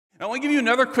I want to give you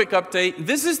another quick update.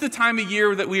 This is the time of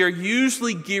year that we are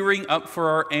usually gearing up for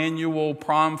our annual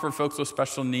prom for folks with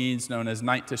special needs known as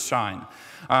Night to Shine.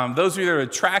 Those of you that are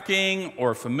tracking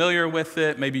or familiar with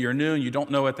it, maybe you're new and you don't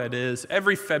know what that is,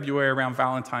 every February around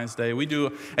Valentine's Day, we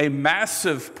do a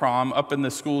massive prom up in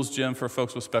the school's gym for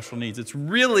folks with special needs. It's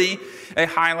really a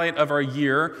highlight of our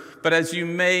year, but as you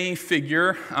may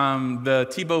figure, the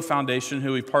Tebow Foundation,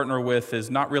 who we partner with, is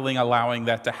not really allowing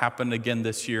that to happen again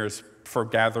this year for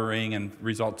gathering and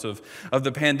results of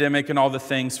the pandemic and all the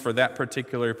things for that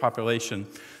particular population.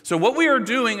 So what we are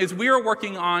doing is we are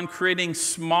working on creating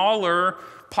smaller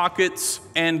pockets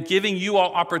and giving you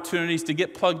all opportunities to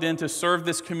get plugged in to serve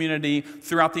this community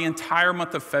throughout the entire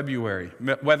month of February,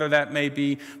 whether that may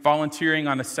be volunteering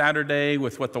on a Saturday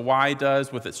with what the Y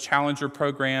does with its Challenger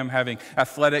program, having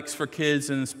athletics for kids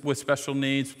with special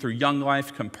needs through Young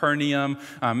Life, Capernaum,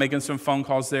 making some phone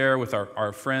calls there with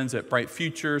our friends at Bright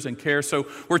Futures and Care. So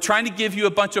we're trying to give you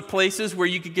a bunch of places where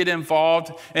you could get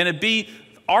involved, and it'd be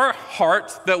our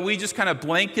heart that we just kind of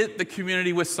blanket the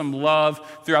community with some love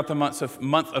throughout the month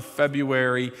of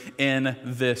February in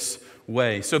this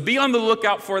way. So be on the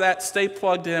lookout for that. Stay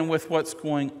plugged in with what's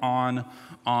going on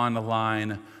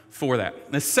online for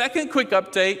that. The second quick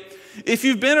update, if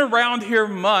you've been around here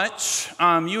much,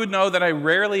 you would know that I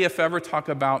rarely, if ever, talk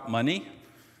about money.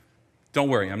 Don't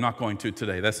worry, I'm not going to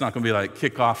today. That's not going to be like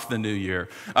kick off the new year.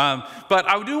 But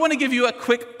I do want to give you a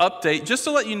quick update just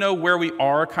to let you know where we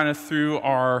are kind of through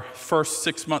our first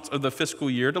 6 months of the fiscal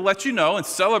year, to let you know and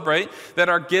celebrate that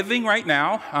our giving right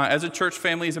now as a church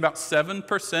family is about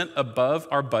 7% above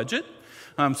our budget.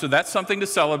 So that's something to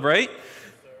celebrate.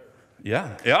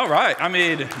 Yeah, all right. I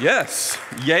mean, yes,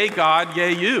 yay God,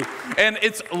 yay you. And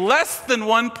it's less than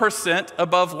 1%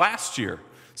 above last year.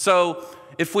 So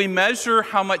if we measure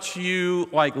how much you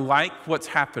like what's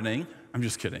happening, I'm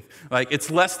just kidding. It's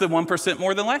less than 1%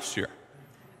 more than last year.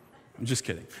 I'm just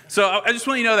kidding. So I just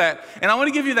want you to know that. And I want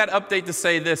to give you that update to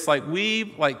say this, I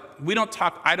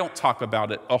don't talk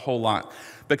about it a whole lot,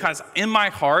 because in my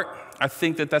heart, I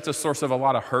think that that's a source of a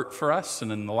lot of hurt for us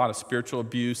and a lot of spiritual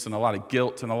abuse and a lot of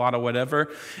guilt and a lot of whatever.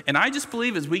 And I just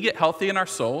believe as we get healthy in our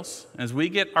souls, as we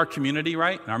get our community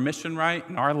right and our mission right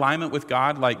and our alignment with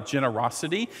God,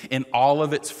 generosity in all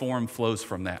of its form flows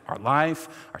from that. Our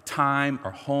life, our time,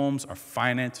 our homes, our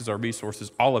finances, our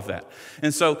resources, all of that.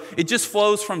 And so it just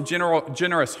flows from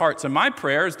generous hearts. And my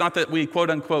prayer is not that we quote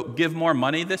unquote give more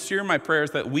money this year. My prayer is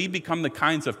that we become the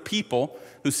kinds of people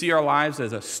who see our lives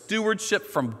as a stewardship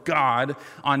from God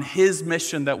on His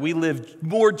mission, that we live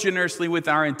more generously with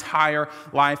our entire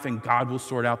life, and God will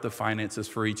sort out the finances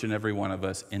for each and every one of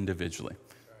us individually.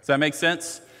 Does that make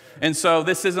sense? And so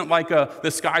this isn't like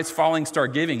the sky's falling,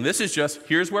 start giving. This is just,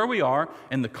 here's where we are,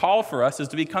 and the call for us is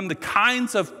to become the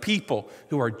kinds of people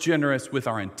who are generous with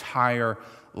our entire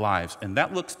lives. And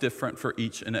that looks different for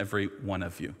each and every one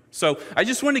of you. So I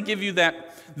just want to give you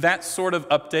that sort of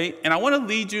update. And I want to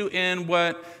lead you in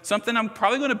something I'm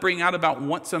probably going to bring out about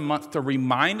once a month to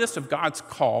remind us of God's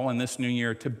call in this new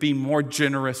year to be more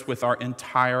generous with our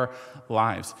entire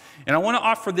lives. And I want to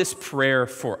offer this prayer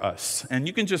for us. And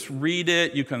you can just read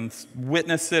it. You can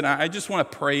witness it. I just want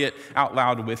to pray it out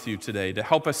loud with you today to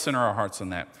help us center our hearts on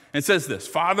that. And it says this: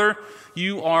 Father,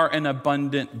 you are an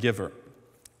abundant giver.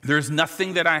 There is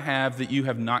nothing that I have that you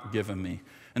have not given me.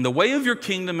 And the way of your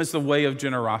kingdom is the way of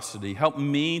generosity. Help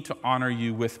me to honor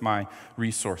you with my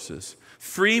resources.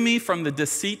 Free me from the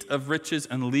deceit of riches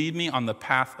and lead me on the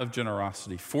path of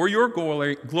generosity. For your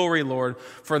glory, Lord,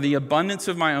 for the abundance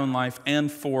of my own life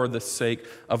and for the sake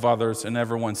of others. And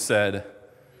everyone said,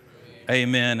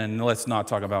 Amen. And let's not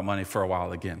talk about money for a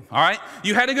while again. All right?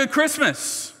 You had a good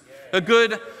Christmas, a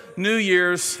good New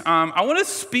Year's. I want to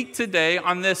speak today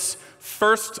on this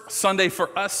first Sunday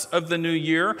for us of the new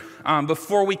year,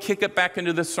 before we kick it back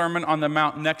into the Sermon on the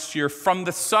Mount next year, from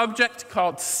the subject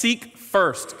called Seek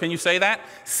First. Can you say that?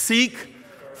 Seek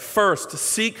first.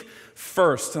 Seek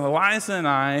first. And Eliza and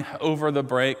I, over the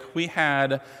break, we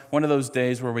had one of those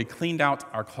days where we cleaned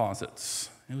out our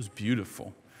closets. It was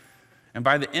beautiful. And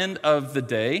by the end of the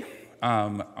day,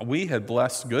 we had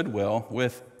blessed Goodwill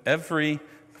with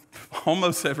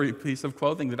almost every piece of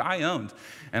clothing that I owned.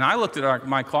 And I looked at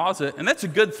my closet, and that's a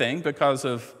good thing because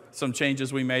of some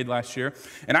changes we made last year.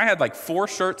 And I had 4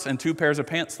 shirts and 2 pairs of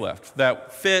pants left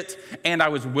that fit and I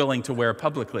was willing to wear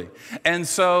publicly. And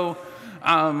so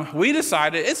we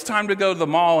decided it's time to go to the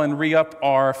mall and re-up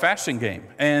our fashion game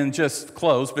and just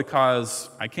clothes, because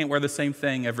I can't wear the same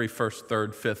thing every 1st,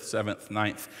 3rd, 5th, 7th,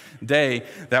 9th day.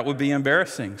 That would be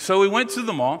embarrassing. So we went to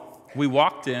the mall. We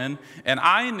walked in, and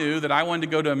I knew that I wanted to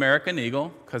go to American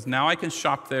Eagle because now I can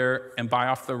shop there and buy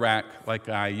off the rack like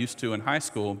I used to in high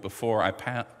school before I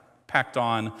packed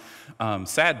on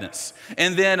sadness.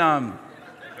 And then,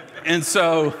 and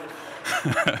so,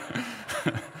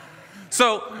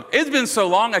 so it's been so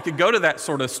long I could go to that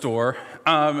sort of store.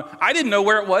 I didn't know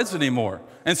where it was anymore.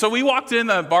 And so we walked in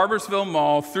the Barboursville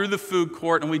Mall through the food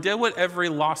court, and we did what every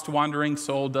lost wandering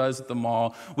soul does at the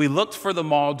mall. We looked for the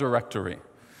mall directory.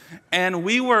 And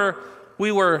we were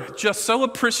just so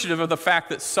appreciative of the fact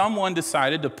that someone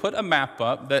decided to put a map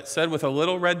up that said with a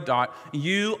little red dot,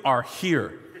 "You are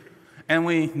here." And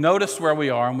we noticed where we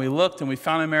are, and we looked, and we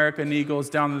found American Eagles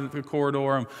down the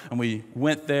corridor, and we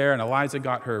went there, and Eliza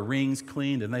got her rings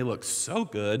cleaned, and they look so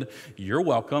good. You're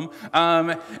welcome.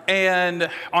 And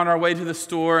on our way to the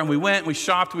store, and we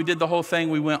shopped, we did the whole thing.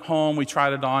 We went home, we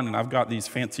tried it on, and I've got these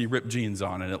fancy ripped jeans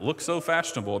on, and it looks so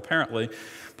fashionable, apparently.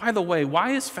 By the way,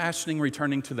 why is fashioning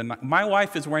returning to the... My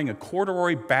wife is wearing a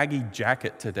corduroy baggy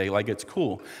jacket today, like it's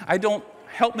cool.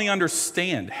 Help me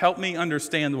understand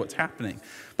what's happening.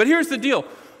 But here's the deal.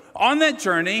 On that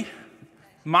journey,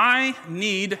 my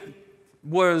need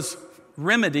was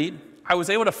remedied. I was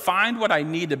able to find what I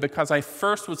needed because I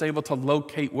first was able to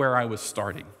locate where I was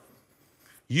starting.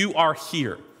 You are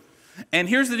here. And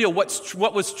here's the deal.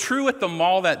 What was true at the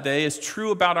mall that day is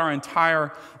true about our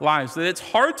entire lives. That it's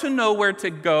hard to know where to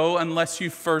go unless you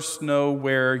first know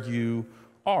where you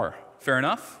are. Fair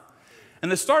enough?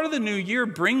 And the start of the new year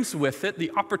brings with it the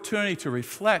opportunity to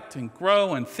reflect and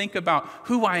grow and think about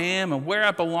who I am and where I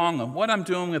belong and what I'm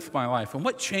doing with my life and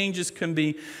what changes can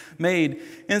be made.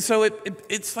 And so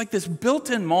it's like this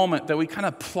built-in moment that we kind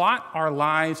of plot our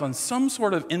lives on some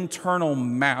sort of internal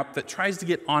map that tries to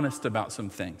get honest about some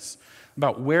things,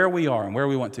 about where we are and where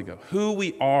we want to go, who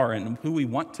we are and who we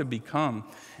want to become,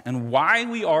 and why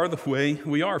we are the way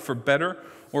we are, for better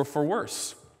or for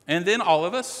worse. And then all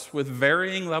of us, with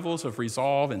varying levels of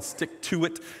resolve and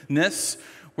stick-to-itness,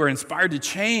 we're inspired to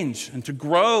change and to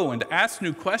grow and to ask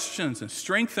new questions and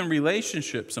strengthen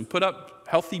relationships and put up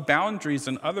healthy boundaries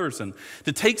in others and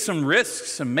to take some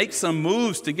risks and make some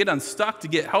moves to get unstuck, to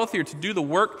get healthier, to do the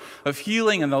work of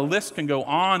healing, and the list can go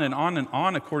on and on and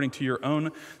on according to your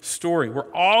own story.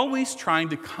 We're always trying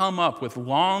to come up with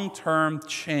long-term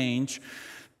change,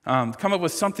 come up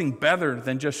with something better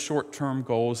than just short-term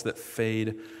goals that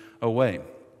fade away.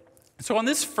 So on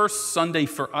this first Sunday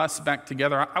for us back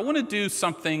together, I want to do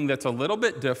something that's a little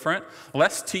bit different,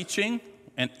 less teaching,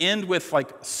 and end with like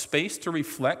space to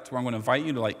reflect, where I'm going to invite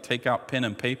you to take out pen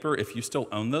and paper if you still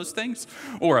own those things,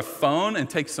 or a phone and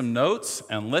take some notes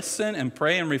and listen and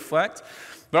pray and reflect.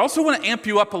 But I also want to amp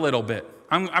you up a little bit.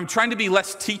 I'm trying to be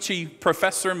less teachy,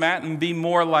 Professor Matt, and be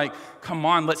more like, come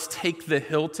on, let's take the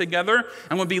hill together.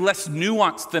 I'm going to be less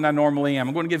nuanced than I normally am.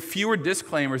 I'm going to give fewer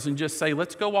disclaimers and just say,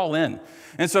 let's go all in.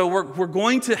 And so we're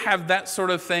going to have that sort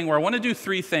of thing where I want to do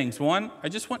three things. One, I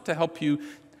just want to help you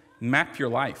map your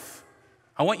life.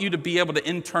 I want you to be able to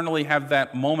internally have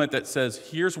that moment that says,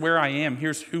 here's where I am,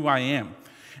 here's who I am.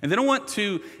 And then I want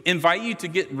to invite you to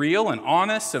get real and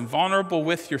honest and vulnerable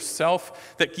with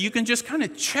yourself, that you can just kind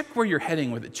of check where you're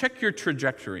heading with it, check your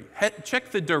trajectory,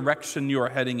 check the direction you are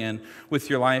heading in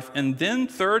with your life. And then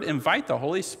third, invite the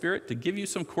Holy Spirit to give you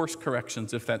some course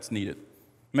corrections if that's needed.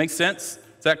 Make sense?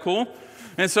 Is that cool?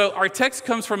 And so our text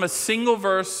comes from a single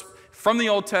verse from the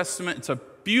Old Testament. It's a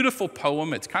beautiful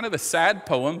poem. It's kind of a sad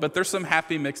poem, but there's some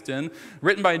happy mixed in,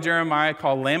 written by Jeremiah,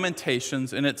 called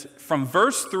Lamentations, and it's from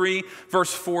verse 3,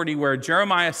 verse 40, where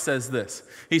Jeremiah says this.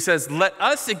 He says, "Let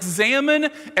us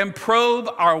examine and probe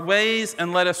our ways,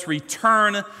 and let us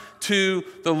return to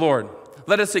the Lord."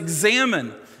 Let us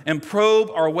examine and probe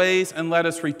our ways, and let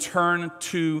us return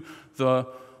to the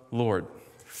Lord.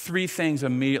 Three things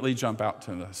immediately jump out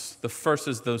to us. The first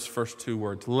is those first two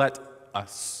words, let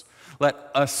us. Let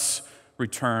us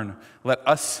return. Let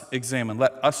us examine.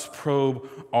 Let us probe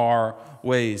our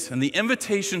ways. And the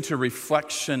invitation to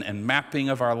reflection and mapping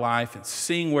of our life and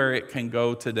seeing where it can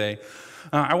go today.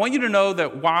 I want you to know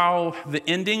that while the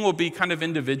ending will be kind of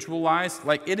individualized,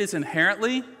 it is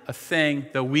inherently a thing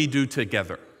that we do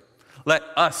together. Let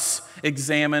us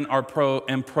examine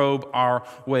and probe our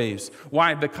ways.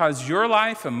 Why? Because your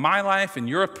life and my life and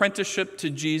your apprenticeship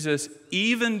to Jesus,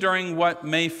 even during what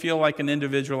may feel like an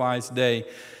individualized day,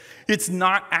 it's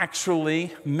not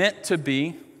actually meant to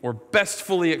be or best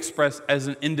fully expressed as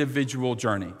an individual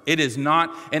journey. It is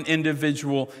not an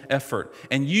individual effort.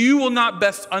 And you will not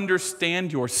best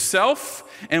understand yourself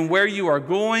and where you are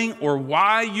going or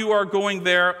why you are going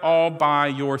there all by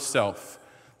yourself.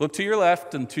 Look to your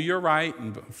left and to your right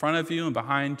and in front of you and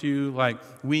behind you,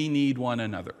 we need one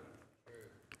another.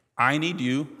 I need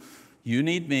you, you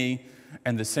need me,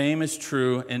 and the same is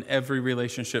true in every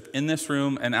relationship in this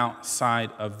room and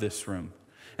outside of this room.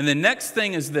 And the next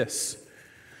thing is this.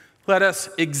 Let us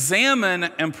examine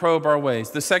and probe our ways.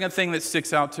 The second thing that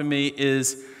sticks out to me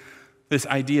is this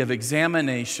idea of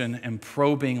examination and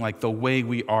probing, like the way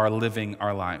we are living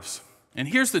our lives. And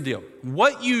here's the deal.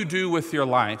 What you do with your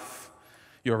life,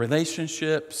 your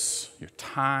relationships, your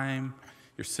time,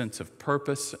 your sense of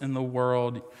purpose in the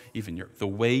world, even the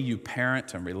way you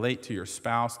parent and relate to your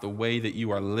spouse, the way that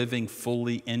you are living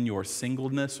fully in your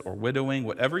singleness or widowing,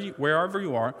 wherever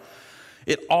you are,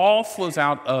 it all flows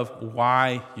out of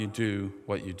why you do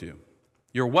what you do.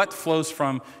 Your what flows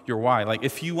from your why. Like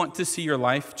if you want to see your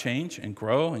life change and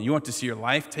grow, and you want to see your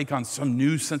life take on some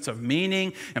new sense of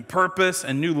meaning and purpose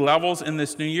and new levels in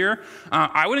this new year,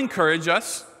 I would encourage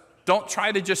us, don't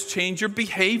try to just change your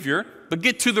behavior, but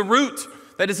get to the root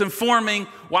that is informing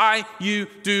why you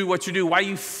do what you do, why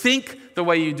you think the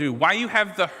way you do, why you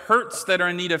have the hurts that are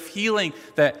in need of healing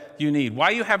that you need,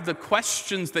 why you have the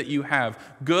questions that you have.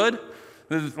 Good.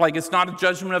 Like it's not a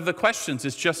judgment of the questions.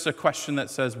 It's just a question that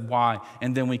says why,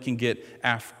 and then we can get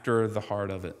after the heart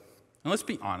of it. And let's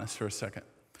be honest for a second.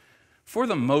 For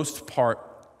the most part,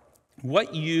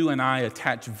 what you and I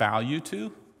attach value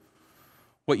to,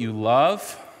 what you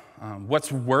love,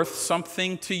 what's worth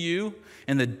something to you,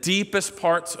 in the deepest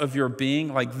parts of your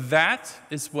being, like that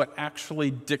is what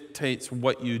actually dictates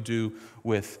what you do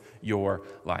with your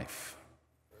life.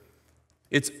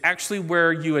 It's actually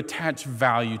where you attach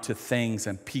value to things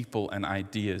and people and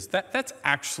ideas. That's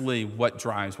actually what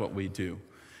drives what we do.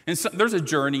 And so there's a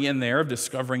journey in there of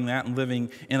discovering that and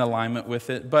living in alignment with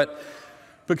it. But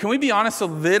can we be honest a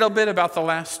little bit about the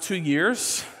last 2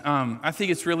 years? I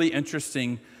think it's really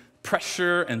interesting.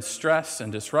 Pressure and stress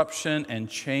and disruption and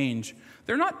change,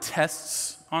 they're not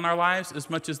tests on our lives as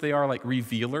much as they are like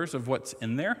revealers of what's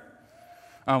in there.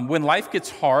 When life gets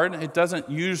hard, it doesn't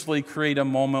usually create a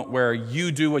moment where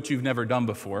you do what you've never done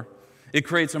before. It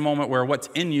creates a moment where what's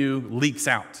in you leaks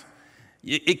out.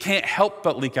 It can't help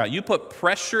but leak out. You put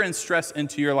pressure and stress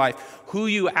into your life, who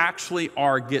you actually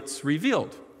are gets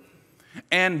revealed.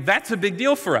 And that's a big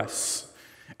deal for us.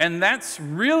 And that's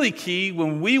really key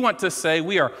when we want to say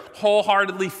we are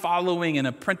wholeheartedly following and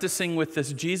apprenticing with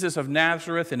this Jesus of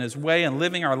Nazareth and his way and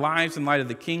living our lives in light of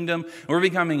the kingdom. And we're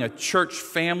becoming a church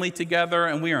family together,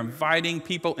 and we are inviting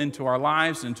people into our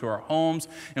lives, into our homes.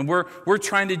 And we're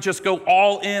trying to just go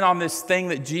all in on this thing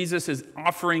that Jesus is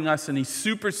offering us, and he's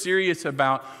super serious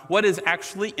about what is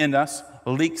actually in us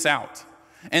leaks out.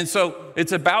 And so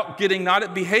it's about getting not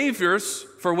at behaviors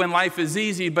for when life is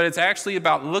easy, but it's actually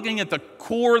about looking at the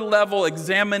core level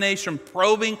examination,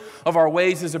 probing of our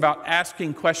ways is about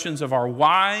asking questions of our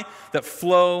why that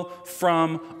flow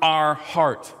from our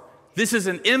heart. This is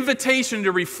an invitation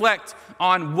to reflect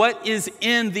on what is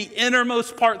in the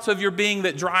innermost parts of your being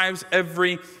that drives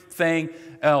everything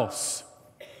else.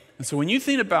 And so when you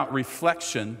think about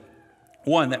reflection,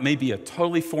 one, that may be a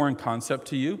totally foreign concept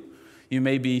to you. You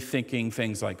may be thinking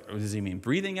things like, does he mean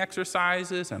breathing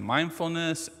exercises and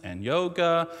mindfulness and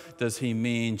yoga? Does he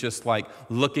mean just like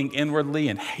looking inwardly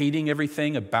and hating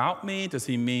everything about me? Does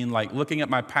he mean like looking at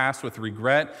my past with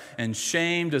regret and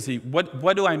shame?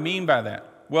 What do I mean by that?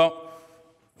 Well,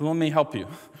 let me help you.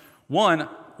 One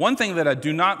thing that I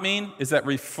do not mean is that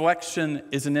reflection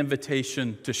is an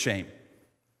invitation to shame.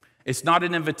 It's not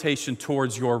an invitation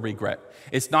towards your regret.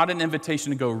 It's not an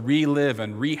invitation to go relive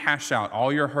and rehash out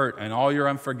all your hurt and all your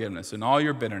unforgiveness and all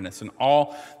your bitterness and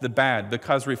all the bad,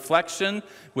 because reflection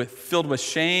filled with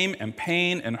shame and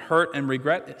pain and hurt and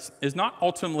regret is not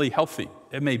ultimately healthy.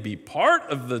 It may be part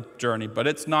of the journey, but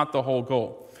it's not the whole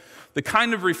goal. The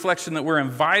kind of reflection that we're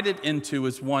invited into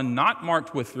is one not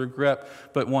marked with regret,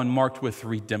 but one marked with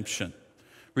redemption.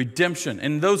 Redemption.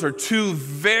 And those are two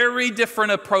very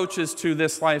different approaches to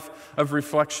this life of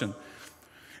reflection.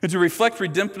 And to reflect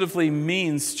redemptively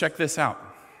means, check this out.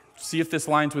 See if this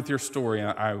lines with your story.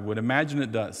 I would imagine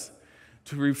it does.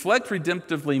 To reflect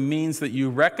redemptively means that you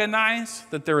recognize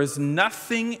that there is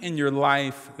nothing in your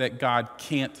life that God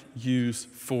can't use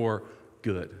for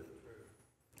good.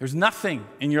 There's nothing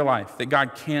in your life that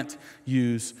God can't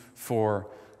use for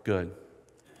good.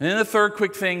 And then the third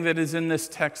quick thing that is in this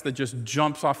text that just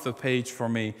jumps off the page for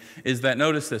me is that,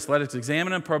 notice this, let us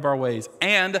examine and probe our ways,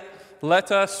 and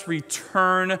let us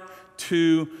return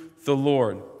to the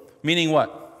Lord. Meaning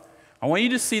what? I want you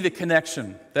to see the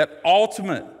connection, that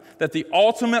the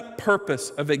ultimate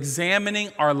purpose of examining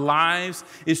our lives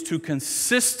is to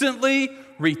consistently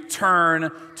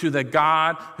return to the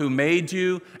God who made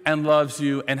you and loves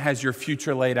you and has your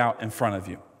future laid out in front of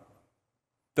you.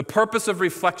 The purpose of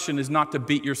reflection is not to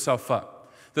beat yourself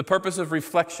up. The purpose of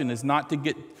reflection is not to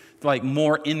get like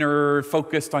more inner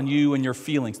focused on you and your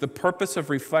feelings. The purpose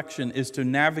of reflection is to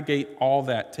navigate all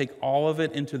that, take all of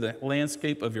it into the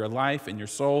landscape of your life and your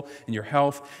soul and your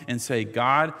health and say,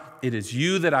 God, it is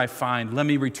you that I find. Let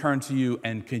me return to you.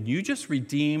 And can you just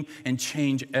redeem and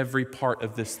change every part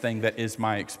of this thing that is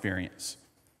my experience?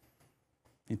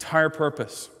 The entire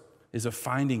purpose is of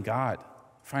finding God,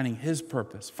 finding his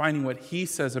purpose, finding what he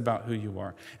says about who you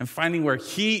are, and finding where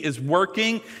he is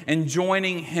working and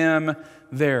joining him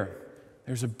there.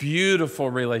 There's a beautiful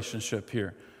relationship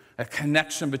here, a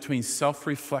connection between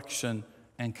self-reflection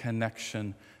and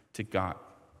connection to God.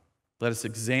 Let us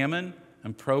examine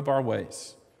and probe our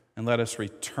ways, and let us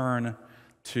return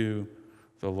to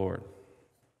the Lord.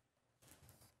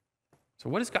 So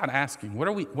what is God asking?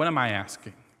 What am I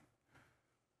asking?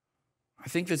 I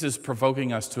think this is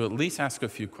provoking us to at least ask a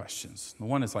few questions. The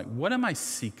one is like, what am I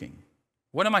seeking?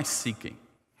 What am I seeking?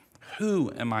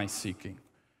 Who am I seeking?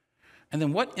 And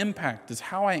then what impact does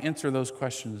how I answer those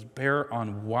questions bear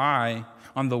on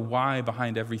the why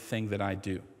behind everything that I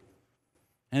do?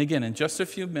 And again, in just a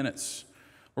few minutes,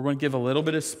 we're going to give a little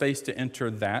bit of space to enter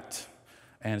that,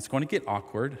 and it's going to get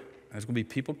awkward. There's going to be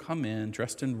people come in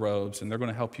dressed in robes, and they're going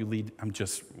to help you lead.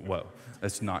 Whoa,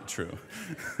 that's not true.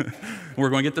 We're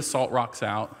going to get the salt rocks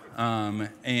out,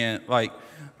 and like,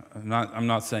 I'm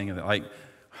not saying that. Like,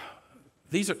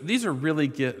 these are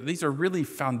really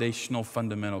foundational,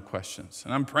 fundamental questions,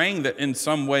 and I'm praying that in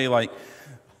some way, like,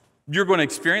 you're going to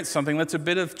experience something that's a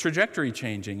bit of trajectory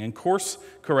changing and course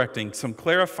correcting, some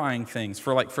clarifying things.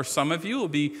 For some of you, it'll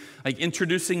be like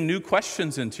introducing new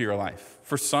questions into your life.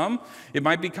 For some, it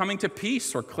might be coming to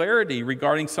peace or clarity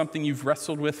regarding something you've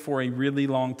wrestled with for a really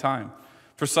long time.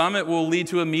 For some, it will lead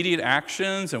to immediate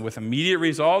actions and with immediate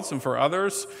results. And for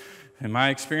others, in my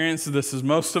experience, this is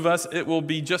most of us, it will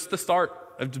be just the start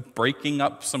of breaking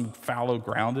up some fallow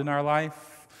ground in our life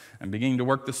and beginning to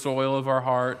work the soil of our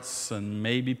hearts and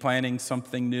maybe planting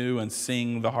something new and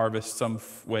seeing the harvest some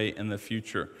way in the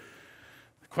future.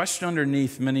 The question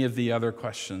underneath many of the other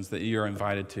questions that you're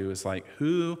invited to is like,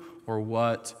 who or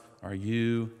what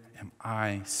am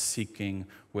I seeking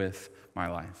with my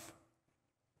life?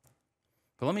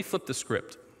 But let me flip the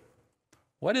script.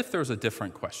 What if there's a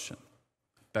different question,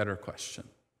 better question,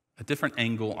 a different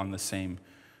angle on the same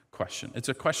question? It's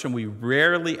a question we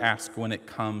rarely ask when it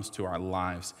comes to our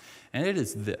lives, and it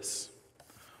is this: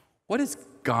 what is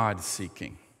God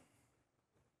seeking?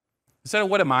 Instead of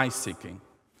what am I seeking,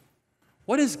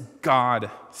 what is God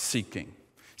seeking?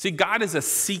 See, God is a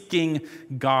seeking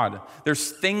God.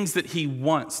 There's things that he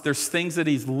wants. There's things that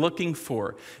he's looking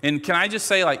for. And can I just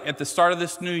say, like, at the start of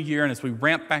this new year, and as we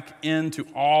ramp back into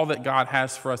all that God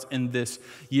has for us in this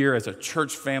year as a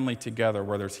church family together,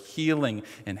 where there's healing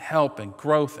and help and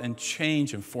growth and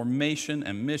change and formation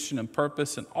and mission and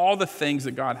purpose and all the things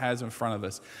that God has in front of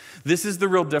us, this is the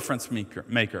real difference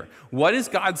maker. What is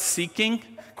God seeking?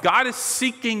 God is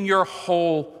seeking your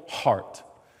whole heart.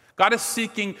 God is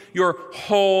seeking your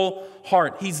whole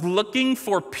heart. He's looking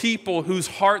for people whose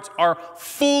hearts are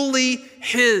fully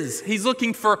his. He's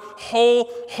looking for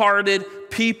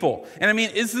wholehearted people. And I mean,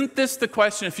 isn't this the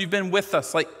question, if you've been with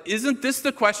us, like, isn't this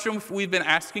the question we've been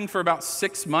asking for about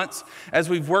 6 months as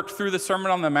we've worked through the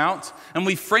Sermon on the Mount? And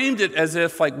we framed it as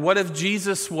if, like, what if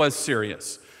Jesus was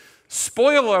serious?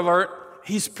 Spoiler alert,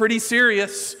 he's pretty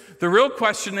serious. The real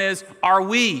question is, are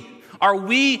we? Are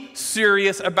we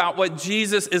serious about what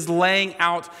Jesus is laying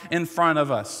out in front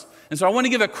of us? And so I want to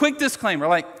give a quick disclaimer,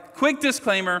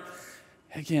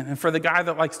 again, and for the guy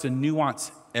that likes to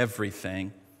nuance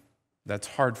everything, that's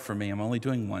hard for me. I'm only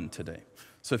doing one today.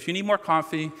 So if you need more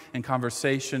coffee and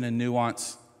conversation and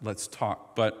nuance, let's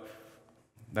talk, but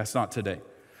that's not today.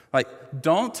 Like,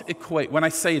 don't equate, when I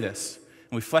say this,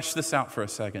 and we flesh this out for a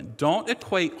second, don't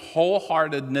equate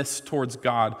wholeheartedness towards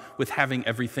God with having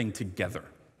everything together.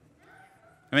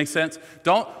 That makes sense?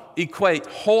 Don't equate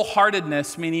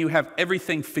wholeheartedness, meaning you have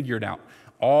everything figured out.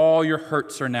 All your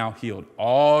hurts are now healed.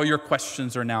 All your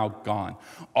questions are now gone.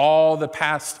 All the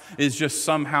past is just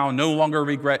somehow no longer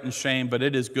regret and shame, but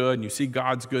it is good, and you see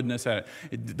God's goodness at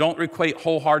it. Don't equate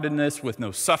wholeheartedness with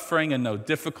no suffering and no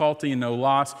difficulty and no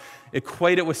loss.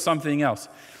 Equate it with something else.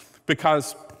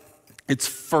 Because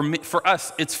for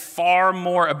us, it's far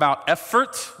more about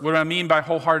effort. What I mean by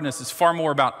wholeheartedness is far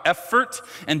more about effort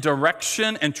and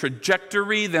direction and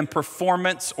trajectory than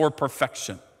performance or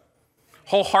perfection.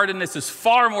 Wholeheartedness is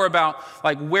far more about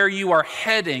like where you are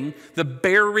heading, the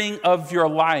bearing of your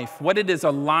life, what it is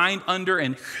aligned under,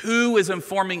 and who is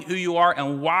informing who you are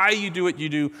and why you do what you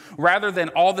do, rather than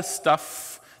all the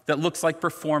stuff that looks like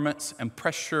performance and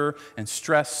pressure and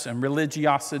stress and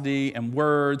religiosity and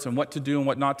words and what to do and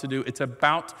what not to do. It's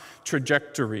about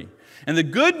trajectory. And the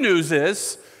good news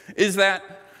is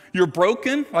that you're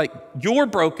broken,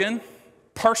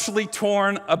 partially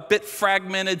torn, a bit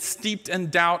fragmented, steeped in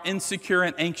doubt, insecure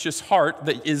and anxious heart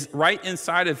that is right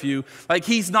inside of you. Like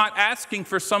he's not asking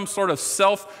for some sort of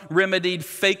self-remedied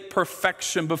fake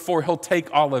perfection before he'll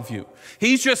take all of you.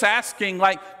 He's just asking,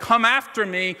 come after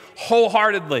me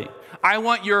wholeheartedly. I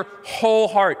want your whole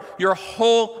heart, your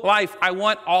whole life. I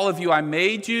want all of you. I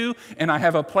made you, and I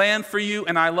have a plan for you,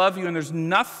 and I love you, and there's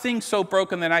nothing so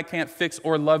broken that I can't fix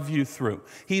or love you through.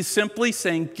 He's simply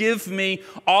saying, give me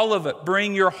all of it.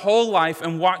 Bring your whole life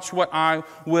and watch what I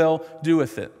will do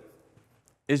with it.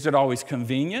 Is it always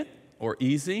convenient or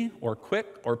easy or quick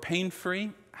or pain-free?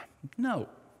 No,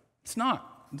 it's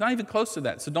not. It's not even close to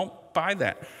that, so don't buy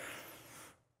that.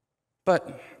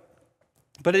 But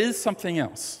it is something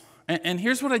else. And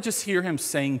here's what I just hear him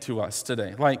saying to us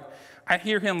today. I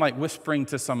hear him whispering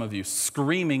to some of you,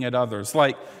 screaming at others.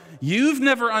 You've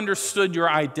never understood your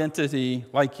identity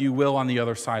like you will on the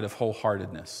other side of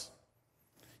wholeheartedness.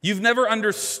 You've never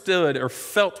understood or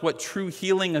felt what true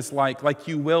healing is like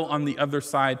you will on the other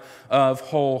side of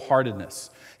wholeheartedness.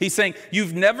 He's saying,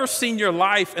 you've never seen your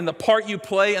life and the part you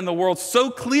play in the world so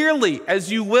clearly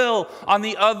as you will on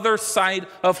the other side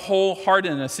of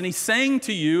wholeheartedness. And he's saying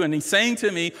to you, and he's saying to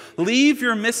me, leave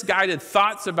your misguided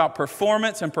thoughts about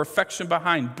performance and perfection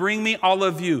behind. Bring me all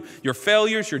of you, your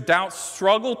failures, your doubts,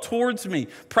 struggle towards me.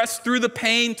 Press through the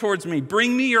pain towards me.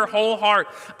 Bring me your whole heart.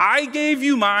 I gave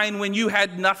you mine when you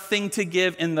had nothing to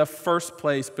give in the first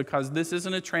place, because this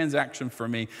isn't a transaction for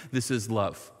me. This is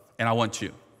love. And I want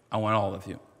you. I want all of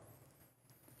you.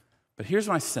 But here's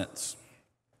my sense.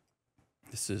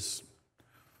 This is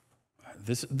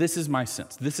my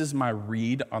sense. This is my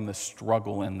read on the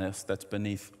struggle in this that's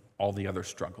beneath all the other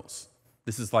struggles.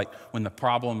 This is like when the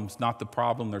problem's not the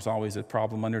problem, there's always a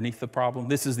problem underneath the problem.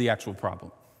 This is the actual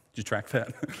problem. Did you track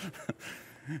that?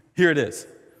 Here it is.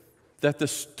 That the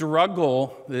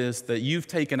struggle is that you've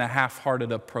taken a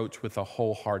half-hearted approach with a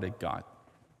wholehearted God.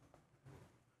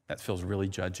 That feels really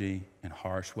judgy and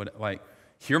harsh.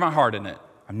 Hear my heart in it.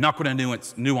 I'm not going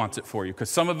to nuance it for you, because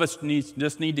some of us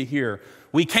just need to hear,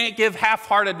 we can't give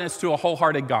half-heartedness to a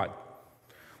wholehearted God.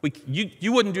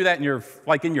 You wouldn't do that in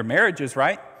your marriages,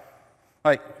 right?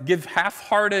 Give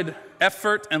half-hearted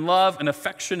effort and love and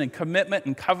affection and commitment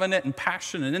and covenant and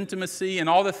passion and intimacy and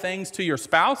all the things to your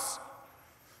spouse.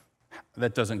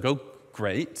 That doesn't go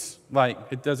great.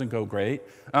 It doesn't go great.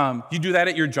 You do that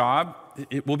at your job,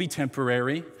 it will be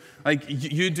temporary.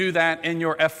 You do that in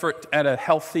your effort at a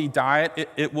healthy diet,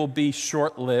 it will be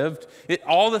short-lived.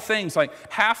 All the things,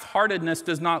 half-heartedness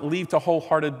does not lead to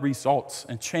wholehearted results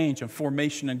and change and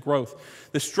formation and growth.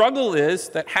 The struggle is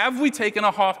that have we taken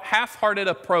a half-hearted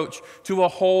approach to a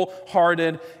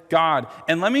wholehearted God?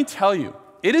 And let me tell you,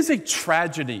 it is a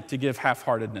tragedy to give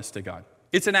half-heartedness to God.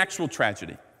 It's an actual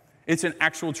tragedy. It's an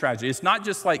actual tragedy. It's not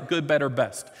just good, better,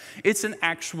 best. It's an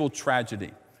actual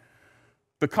tragedy.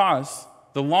 Because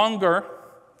the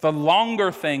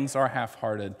longer things are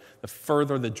half-hearted, the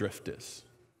further the drift is,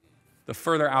 the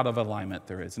further out of alignment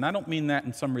there is. And I don't mean that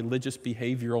in some religious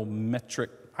behavioral metric.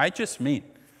 I just mean,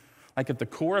 at the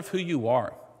core of who you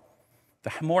are,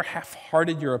 the more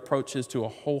half-hearted your approach is to a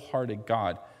wholehearted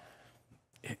God,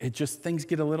 things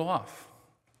get a little off.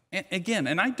 And again,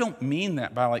 and I don't mean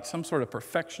that by some sort of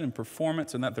perfection and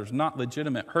performance and that there's not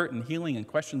legitimate hurt and healing and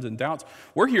questions and doubts.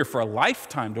 We're here for a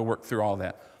lifetime to work through all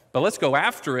that. But let's go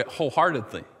after it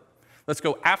wholeheartedly. Let's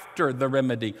go after the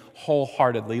remedy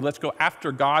wholeheartedly. Let's go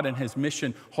after God and his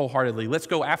mission wholeheartedly. Let's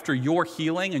go after your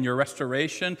healing and your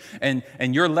restoration and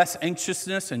your less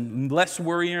anxiousness and less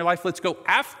worry in your life. Let's go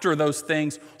after those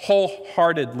things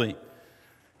wholeheartedly.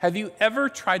 Have you ever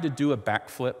tried to do a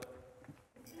backflip?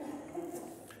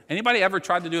 Anybody ever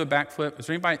tried to do a backflip? Is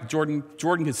there anybody?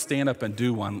 Jordan could stand up and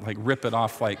do one, rip it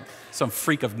off like some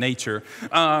freak of nature.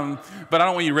 But I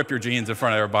don't want you to rip your jeans in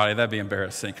front of everybody. That'd be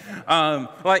embarrassing.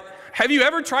 Have you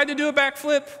ever tried to do a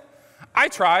backflip? I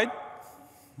tried.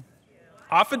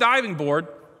 Off a diving board,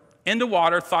 into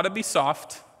water, thought it'd be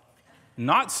soft.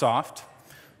 Not soft.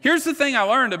 Here's the thing I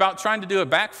learned about trying to do a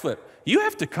backflip. You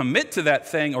have to commit to that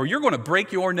thing or you're going to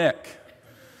break your neck.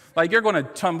 You're going to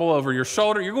tumble over your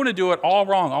shoulder. You're going to do it all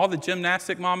wrong. All the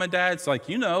gymnastic mom and dads,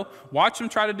 watch them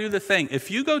try to do the thing. If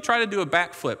you go try to do a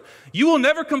backflip, you will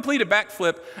never complete a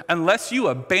backflip unless you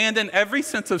abandon every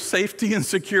sense of safety and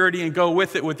security and go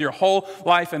with it with your whole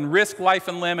life and risk life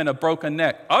and limb and a broken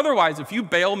neck. Otherwise, if you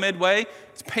bail midway,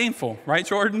 it's painful, right,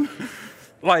 Jordan?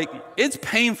 It's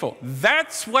painful.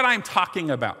 That's what I'm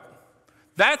talking about.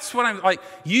 That's what I'm like.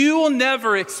 You will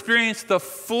never experience the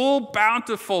full,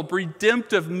 bountiful,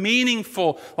 redemptive,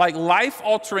 meaningful, like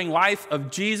life-altering life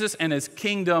of Jesus and his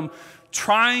kingdom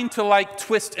trying to like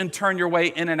twist and turn your way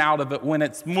in and out of it when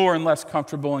it's more and less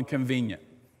comfortable and convenient.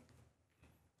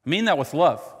 I mean that with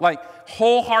love. Like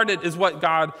wholehearted is what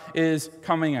God is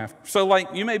coming after. So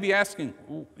like you may be asking,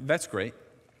 that's great.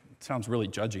 It sounds really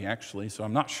judgy actually, so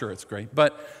I'm not sure it's great.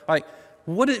 But like,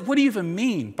 what do you even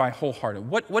mean by wholehearted?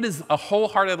 What does a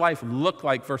wholehearted life look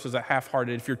like versus a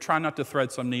half-hearted if you're trying not to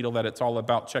thread some needle that it's all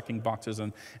about checking boxes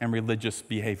and religious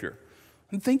behavior?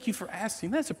 And thank you for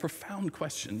asking. That's a profound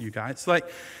question, you guys. Like,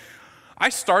 I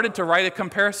started to write a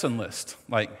comparison list.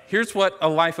 Like, here's what a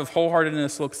life of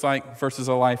wholeheartedness looks like versus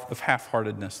a life of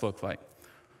half-heartedness looks like.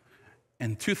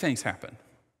 And two things happened.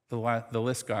 The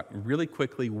list got really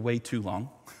quickly way too long.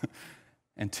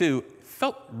 And two,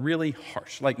 felt really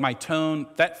harsh. Like my tone,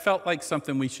 that felt like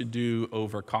something we should do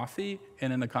over coffee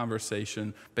and in a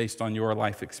conversation based on your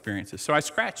life experiences. So I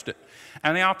scratched it.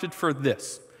 And I opted for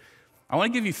this. I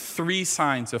want to give you 3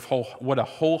 signs of what a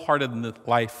wholehearted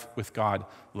life with God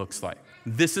looks like.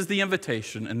 This is the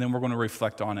invitation, and then we're going to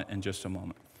reflect on it in just a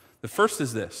moment. The first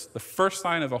is this. The first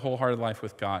sign of a wholehearted life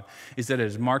with God is that it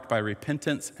is marked by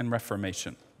repentance and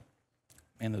reformation.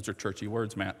 Man, those are churchy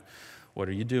words, Matt. What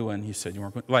are you doing? You said you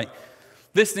weren't going to. Like,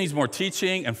 this needs more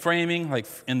teaching and framing, like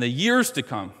in the years to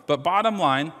come. But bottom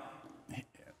line,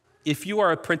 if you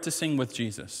are apprenticing with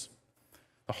Jesus,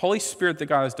 the Holy Spirit that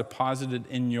God has deposited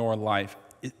in your life,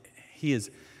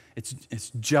 it's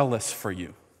jealous for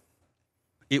you.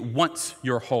 It wants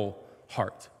your whole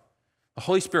heart. The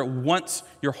Holy Spirit wants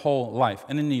your whole life.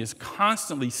 And then he is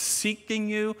constantly seeking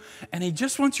you, and he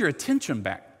just wants your attention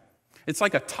back. It's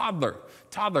like a toddler.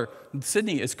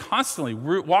 Sydney is constantly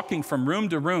walking from room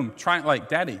to room, trying like,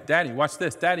 Daddy, watch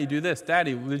this. Daddy, do this.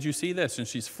 Daddy, did you see this? And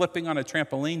she's flipping on a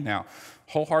trampoline now,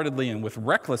 wholeheartedly and with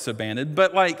reckless abandon.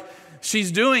 But like,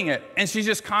 she's doing it, and she's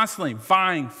just constantly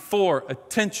vying for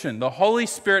attention. The Holy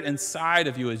Spirit inside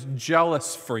of you is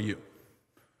jealous for you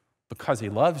because he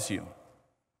loves you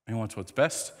and wants what's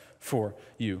best for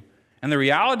you. And the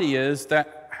reality is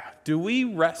that,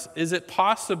 is it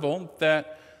possible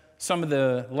that some of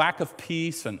the lack of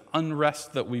peace and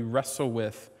unrest that we wrestle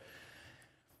with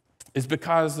is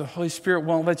because the Holy Spirit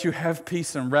won't let you have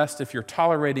peace and rest if you're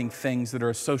tolerating things that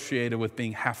are associated with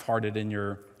being half-hearted in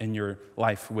your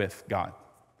life with God.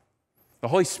 The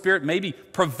Holy Spirit may be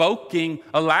provoking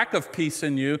a lack of peace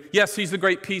in you. Yes, he's the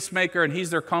great peacemaker and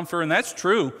he's their comfort, and that's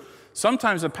true.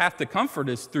 Sometimes the path to comfort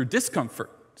is through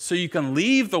discomfort. So you can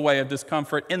leave the way of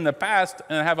discomfort in the past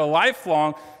and have a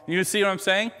lifelong, you see what I'm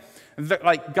saying?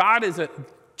 Like God is a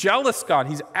jealous God.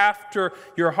 He's after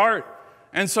your heart.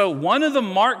 And so one of the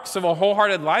marks of a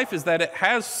wholehearted life is that it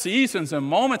has seasons and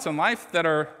moments in life that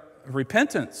are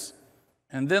repentance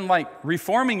and then like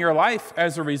reforming your life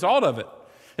as a result of it.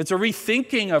 It's a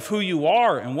rethinking of who you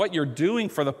are and what you're doing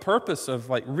for the purpose of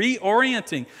like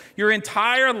reorienting your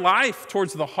entire life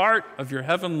towards the heart of your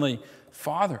heavenly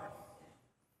Father.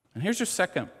 And here's your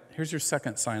second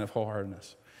sign of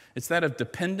wholeheartedness. It's that of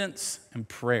dependence and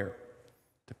prayer.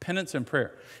 Dependence and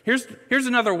prayer. Here's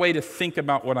another way to think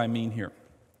about what I mean here.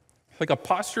 Like a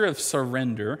posture of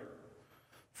surrender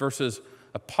versus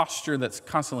a posture that's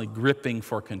constantly gripping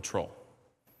for control.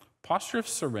 Posture of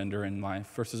surrender in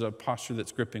life versus a posture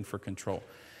that's gripping for control.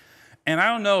 And I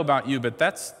don't know about you, but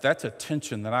that's a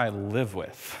tension that I live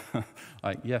with.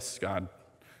 Like, yes, God,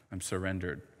 I'm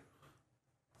surrendered,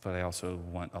 but I also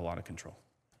want a lot of control.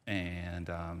 And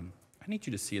I need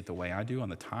you to see it the way I do on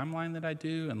the timeline that I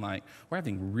do. And like, we're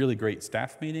having really great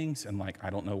staff meetings. And like, I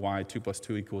don't know why 2 +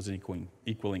 2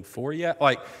 equaling 4 yet.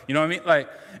 Like, you know what I mean? Like,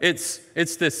 it's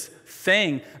this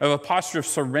thing of a posture of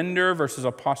surrender versus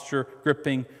a posture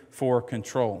gripping for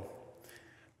control.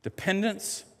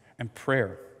 Dependence and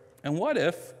prayer. And what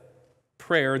if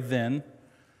prayer then,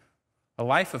 a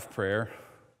life of prayer,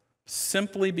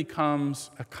 simply becomes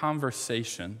a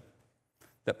conversation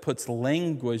that puts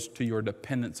language to your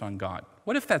dependence on God?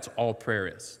 What if that's all prayer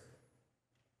is?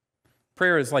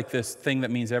 Prayer is like this thing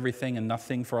that means everything and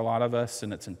nothing for a lot of us,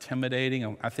 and it's intimidating.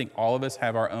 And I think all of us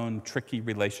have our own tricky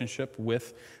relationship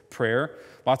with prayer.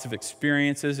 Lots of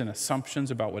experiences and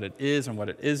assumptions about what it is and what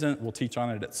it isn't. We'll teach on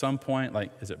it at some point.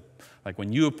 Like, is it like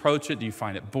when you approach it, do you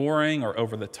find it boring or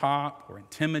over the top or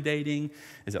intimidating?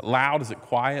 Is it loud? Is it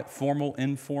quiet? Formal,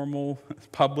 informal,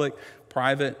 public,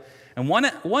 private? And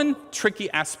one tricky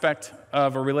aspect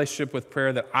of a relationship with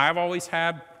prayer that I've always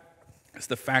had is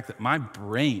the fact that my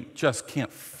brain just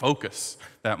can't focus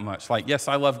that much. Like, yes,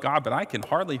 I love God, but I can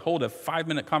hardly hold a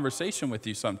 5-minute conversation with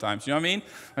you sometimes. You know what I mean?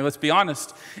 Like, let's be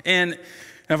honest. And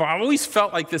And I've always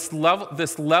felt like this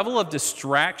level of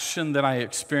distraction that I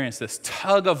experience, this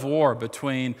tug of war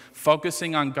between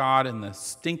focusing on God and the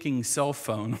stinking cell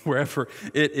phone, wherever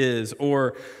it is,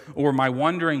 or my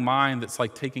wandering mind that's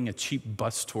like taking a cheap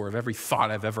bus tour of every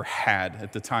thought I've ever had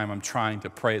at the time I'm trying to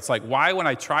pray. It's like, why when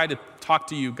I try to talk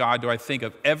to you, God, do I think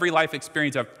of every life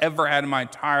experience I've ever had in my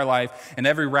entire life and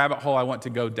every rabbit hole I want to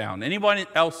go down? Anybody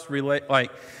else relate?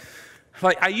 Like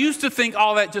I used to think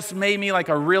all that just made me like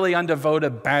a really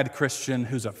undevoted bad Christian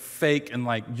who's a fake and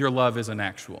like your love isn't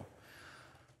actual.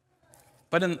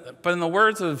 But in the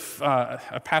words of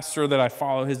a pastor that I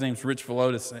follow, his name's Rich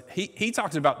Villodas, he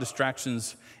talks about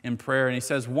distractions in prayer, and he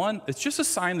says, one, it's just a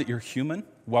sign that you're human.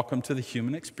 Welcome to the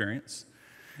human experience.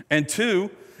 And two,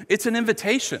 it's an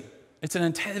invitation. It's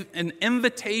an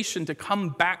invitation to come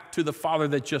back to the Father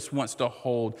that just wants to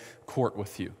hold court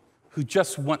with you, who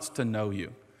just wants to know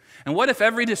you. And what if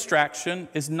every distraction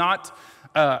is not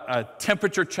a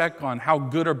temperature check on how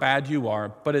good or bad you are,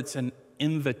 but it's an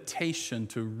invitation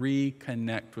to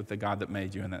reconnect with the God that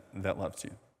made you and that loves you?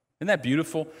 Isn't that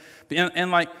beautiful? And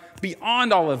like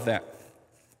beyond all of that,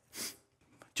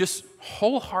 just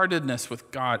wholeheartedness with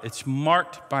God, it's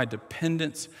marked by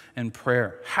dependence and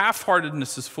prayer.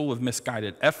 Half-heartedness is full of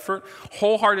misguided effort.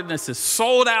 Wholeheartedness is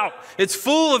sold out. It's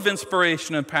full of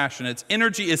inspiration and passion. Its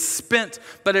energy is spent,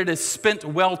 but it is spent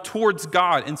well towards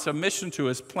God in submission to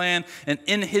His plan and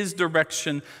in His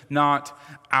direction, not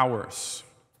ours.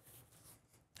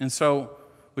 And so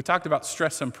we talked about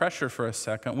stress and pressure for a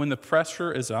second. When the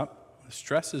pressure is up, the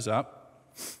stress is up,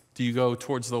 do you go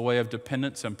towards the way of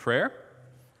dependence and prayer?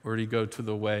 Or do you go to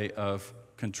the way of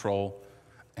control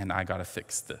and I got to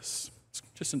fix this? It's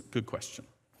just a good question.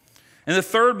 And the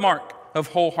third mark of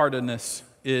wholeheartedness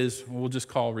is what we'll just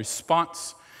call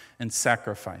response and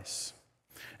sacrifice.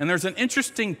 And there's an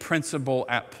interesting principle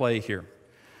at play here.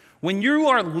 When you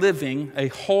are living a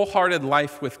wholehearted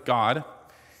life with God,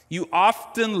 you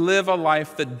often live a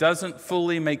life that doesn't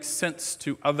fully make sense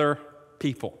to other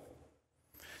people.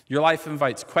 Your life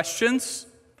invites questions.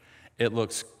 It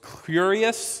looks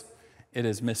curious. It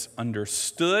is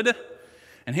misunderstood.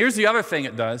 And here's the other thing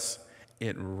it does.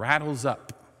 It rattles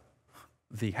up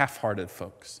the half-hearted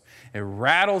folks. It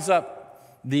rattles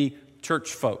up the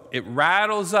church folk. It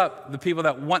rattles up the people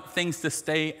that want things to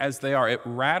stay as they are. It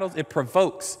rattles, it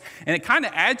provokes, and it kind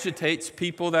of agitates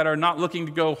people that are not looking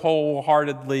to go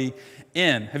wholeheartedly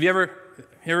in. Have you ever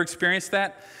experienced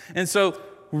that? And so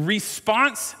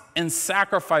response and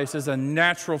sacrifice is a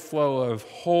natural flow of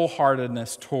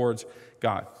wholeheartedness towards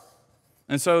God.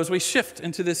 And so as we shift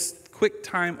into this quick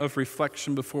time of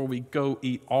reflection before we go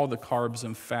eat all the carbs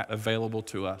and fat available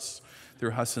to us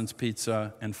through Husson's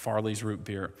Pizza and Farley's Root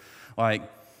Beer, like,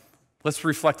 let's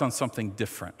reflect on something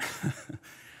different. And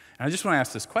I just want to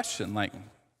ask this question, like,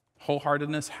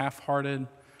 wholeheartedness, half-hearted,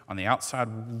 on the outside,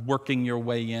 working your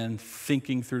way in,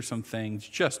 thinking through some things,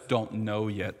 just don't know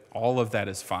yet. All of that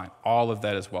is fine. All of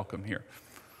that is welcome here.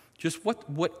 Just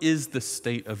what is the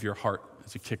state of your heart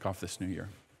as we kick off this new year?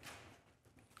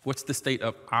 What's the state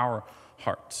of our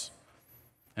hearts?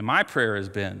 And my prayer has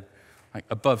been, like,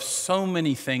 above so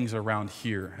many things around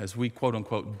here as we, quote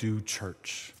unquote, do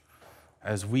church,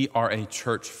 as we are a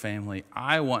church family,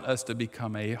 I want us to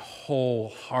become a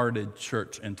wholehearted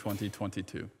church in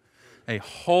 2022. A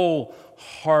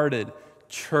wholehearted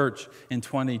church in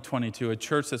 2022, a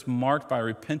church that's marked by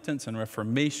repentance and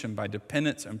reformation, by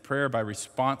dependence and prayer, by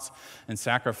response and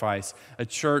sacrifice, a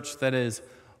church that is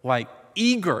like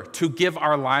eager to give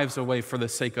our lives away for the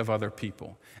sake of other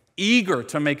people, eager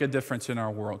to make a difference in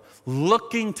our world,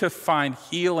 looking to find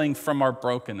healing from our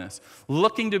brokenness,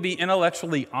 looking to be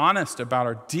intellectually honest about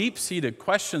our deep-seated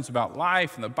questions about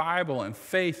life and the Bible and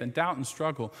faith and doubt and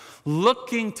struggle,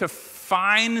 looking to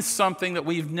find something that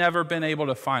we've never been able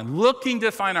to find, looking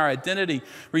to find our identity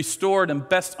restored and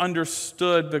best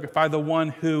understood by the one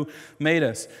who made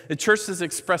us. The church is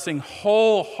expressing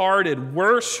wholehearted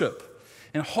worship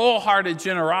and wholehearted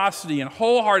generosity and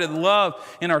wholehearted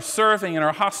love in our serving and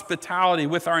our hospitality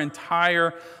with our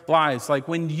entire lives. Like,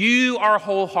 when you are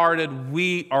wholehearted,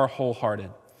 we are wholehearted.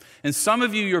 And some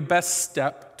of you, your best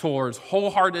step towards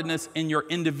wholeheartedness in your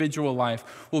individual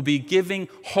life will be giving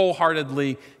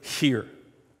wholeheartedly here.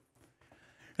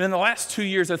 And in the last 2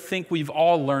 years, I think we've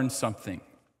all learned something.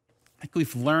 I think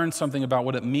we've learned something about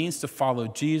what it means to follow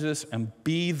Jesus and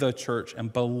be the church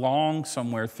and belong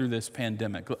somewhere through this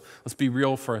pandemic. Let's be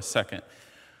real for a second.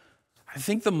 I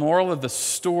think the moral of the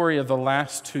story of the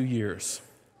last 2 years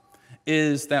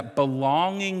is that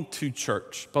belonging to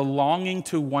church, belonging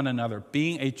to one another,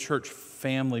 being a church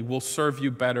family will serve you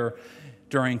better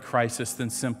during crisis than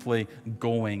simply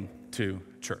going to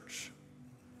church.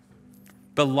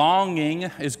 Belonging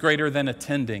is greater than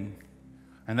attending.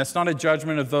 And that's not a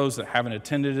judgment of those that haven't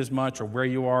attended as much or where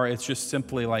you are. It's just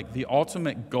simply like the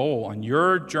ultimate goal on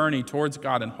your journey towards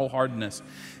God and wholeheartedness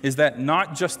is that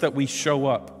not just that we show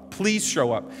up, please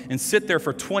show up and sit there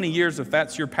for 20 years if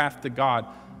that's your path to God,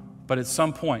 but at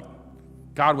some point,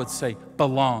 God would say,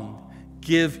 belong,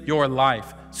 give your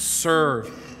life,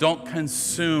 serve, don't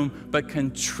consume, but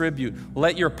contribute.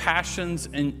 Let your passions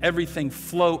and everything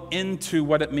flow into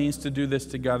what it means to do this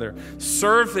together.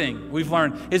 Serving, we've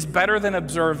learned, is better than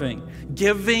observing.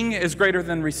 Giving is greater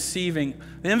than receiving.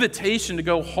 The invitation to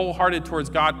go wholehearted towards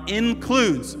God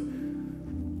includes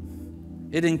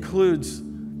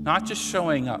not just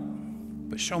showing up,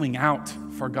 but showing out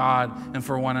for God and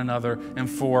for one another and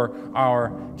for our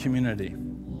community.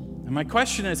 And my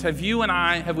question is, have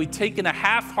we taken a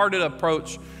half-hearted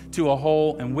approach to a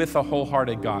whole and with a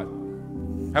wholehearted God?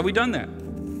 Have we done that?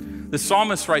 The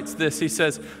psalmist writes this, he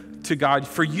says to God,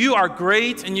 "For you are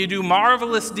great and you do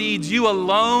marvelous deeds. You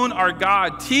alone are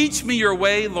God. Teach me your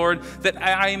way, Lord, that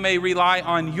I may rely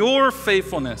on your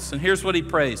faithfulness." And here's what he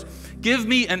prays. "Give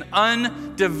me an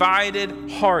undivided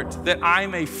heart that I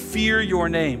may fear your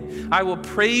name. I will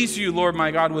praise you, Lord my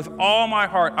God, with all my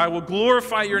heart. I will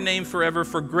glorify your name forever,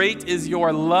 for great is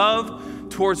your love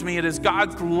towards me." It is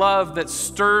God's love that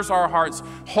stirs our hearts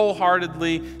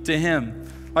wholeheartedly to him.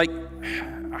 Like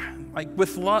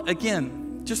with love, again,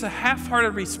 just a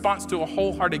half-hearted response to a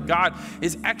wholehearted God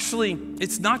is actually,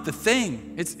 it's not the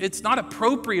thing. It's not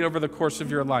appropriate over the course of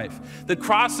your life. The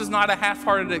cross is not a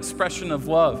half-hearted expression of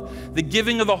love. The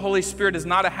giving of the Holy Spirit is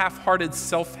not a half-hearted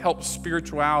self-help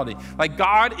spirituality. Like,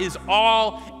 God is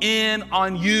all in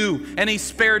on you, and he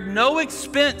spared no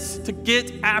expense to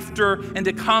get after and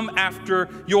to come after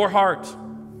your heart.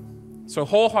 So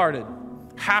wholehearted,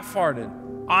 half-hearted,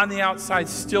 on the outside,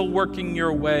 still working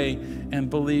your way, and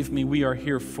believe me, we are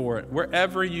here for it.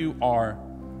 Wherever you are,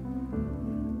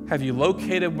 have you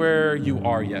located where you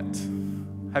are yet?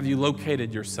 Have you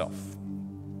located yourself?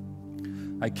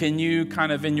 Like, can you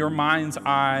kind of in your mind's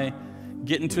eye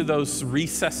get into those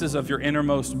recesses of your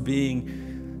innermost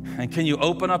being, and can you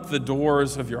open up the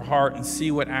doors of your heart and see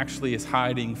what actually is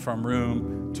hiding from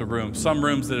room to room? Some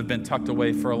rooms that have been tucked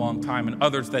away for a long time and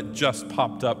others that just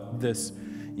popped up this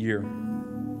year.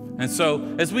 And so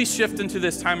as we shift into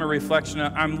this time of reflection,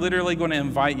 I'm literally going to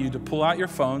invite you to pull out your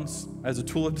phones as a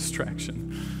tool of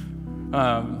distraction.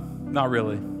 Not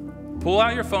really. Pull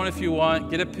out your phone if you want,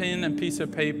 get a pen and piece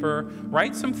of paper,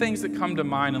 write some things that come to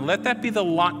mind, and let that be the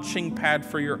launching pad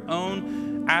for your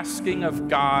own asking of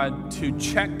God to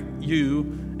check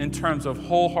you in terms of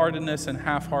wholeheartedness and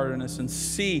half-heartedness, and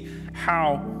see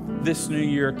how this new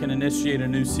year can initiate a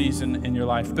new season in your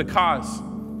life. Because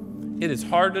it is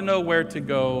hard to know where to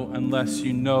go unless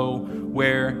you know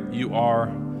where you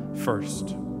are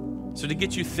first. So to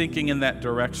get you thinking in that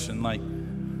direction, like,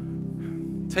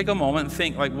 take a moment and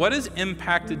think, like, what has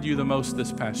impacted you the most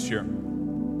this past year?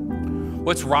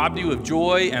 What's robbed you of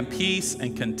joy and peace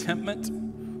and contentment?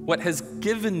 What has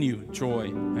given you joy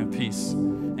and peace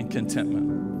and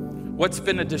contentment? What's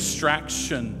been a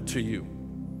distraction to you?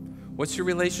 What's your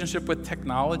relationship with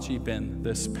technology been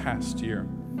this past year?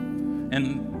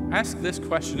 And ask this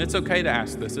question. It's okay to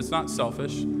ask this. It's not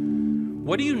selfish.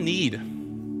 What do you need?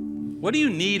 What do you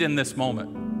need in this moment?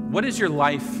 What does your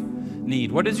life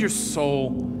need? What does your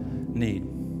soul need?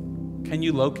 Can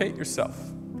you locate yourself?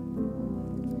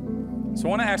 So I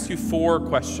want to ask you 4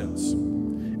 questions.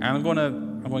 And I'm going to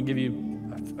give you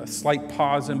a slight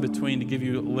pause in between to give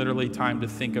you literally time to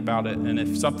think about it. And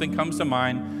if something comes to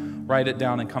mind, write it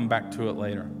down and come back to it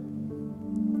later.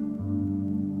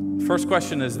 First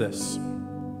question is this.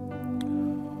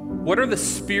 What are the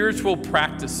spiritual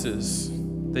practices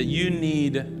that you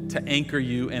need to anchor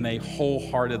you in a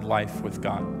wholehearted life with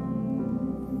God?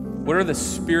 What are the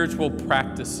spiritual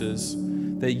practices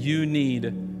that you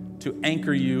need to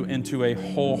anchor you into a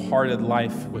wholehearted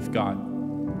life with God?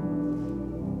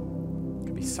 It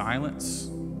could be silence.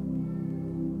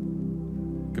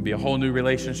 It could be a whole new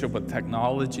relationship with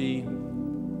technology. It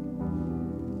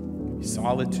could be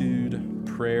solitude,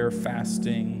 prayer,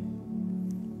 fasting.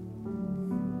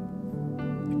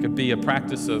 It could be a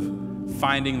practice of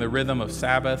finding the rhythm of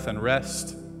Sabbath and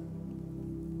rest,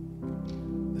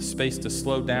 the space to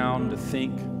slow down, to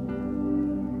think.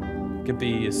 It could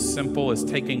be as simple as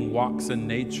taking walks in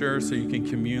nature so you can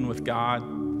commune with God.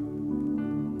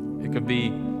 It could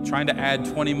be trying to add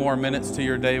 20 more minutes to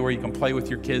your day where you can play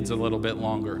with your kids a little bit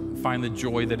longer and find the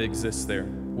joy that exists there.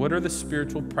 What are the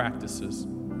spiritual practices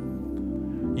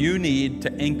you need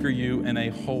to anchor you in a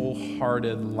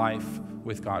wholehearted life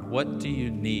with God? What do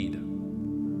you need?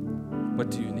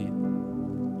 What do you need?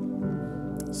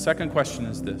 Second question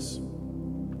is this: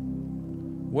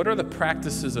 what are the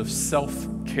practices of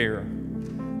self-care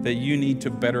that you need to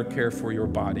better care for your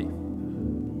body?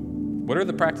 What are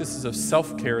the practices of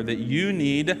self-care that you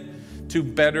need to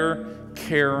better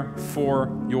care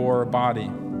for your body?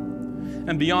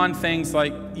 And beyond things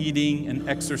like eating and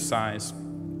exercise,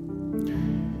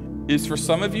 is for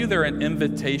some of you there an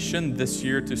invitation this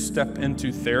year to step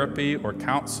into therapy or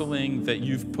counseling that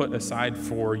you've put aside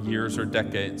for years or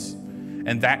decades?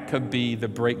 And that could be the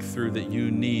breakthrough that you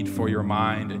need for your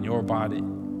mind and your body.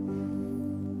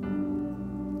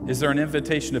 Is there an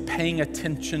invitation to paying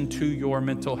attention to your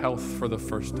mental health for the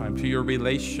first time, to your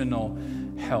relational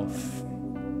health?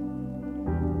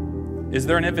 Is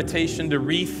there an invitation to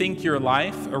rethink your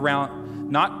life around,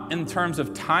 not in terms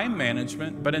of time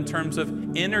management, but in terms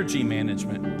of energy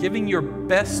management, giving your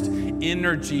best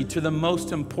energy to the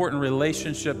most important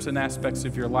relationships and aspects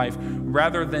of your life,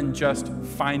 rather than just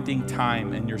finding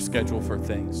time in your schedule for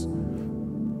things?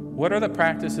 What are the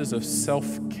practices of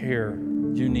self-care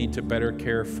you need to better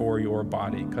care for your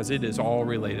body? Because it is all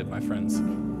related, my friends.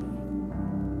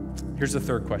 Here's the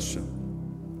third question: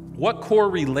 what core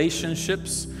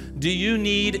relationships do you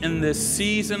need in this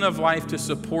season of life to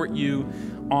support you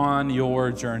on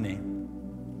your journey?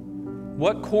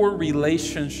 What core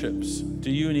relationships do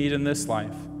you need in this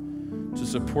life to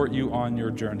support you on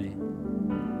your journey?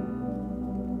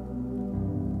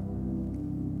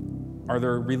 Are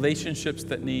there relationships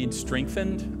that need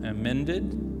strengthened and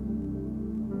mended?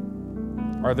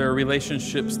 Are there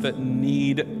relationships that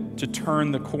need to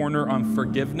turn the corner on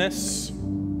forgiveness?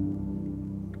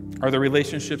 Are there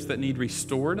relationships that need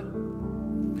restored?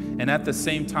 And at the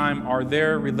same time, are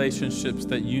there relationships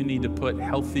that you need to put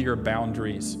healthier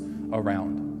boundaries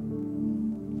around?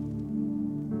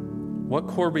 What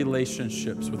core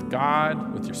relationships with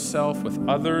God, with yourself, with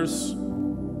others,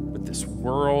 with this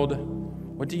world?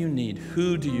 What do you need?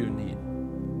 Who do you need?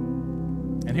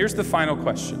 And here's the final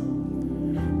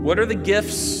question: what are the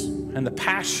gifts and the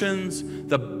passions,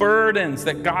 the burdens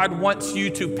that God wants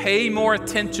you to pay more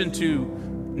attention to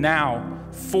now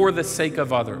for the sake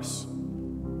of others?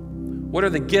 What are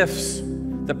the gifts,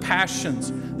 the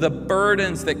passions, the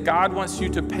burdens that God wants you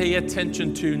to pay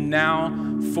attention to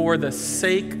now for the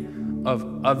sake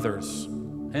of others?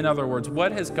 In other words,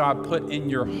 what has God put in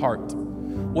your heart?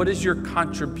 What is your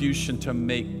contribution to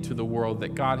make to the world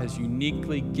that God has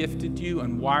uniquely gifted you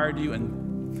and wired you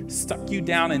and stuck you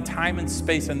down in time and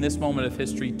space in this moment of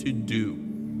history to do?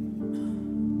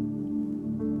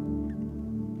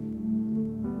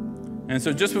 And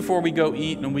so just before we go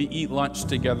eat and we eat lunch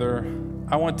together,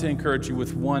 I want to encourage you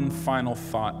with one final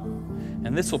thought.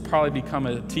 And this will probably become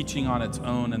a teaching on its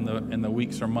own in the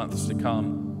weeks or months to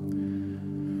come.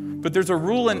 But there's a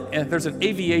rule, there's an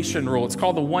aviation rule. It's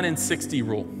called the 1 in 60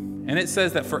 rule. And it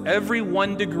says that for every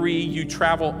 1 degree you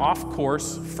travel off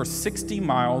course for 60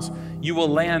 miles, you will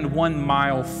land 1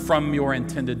 mile from your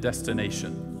intended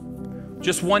destination.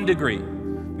 Just 1 degree.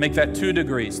 Make that 2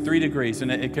 degrees, 3 degrees,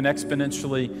 and it can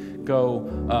exponentially go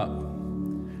up.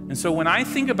 And so when I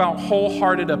think about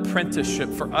wholehearted apprenticeship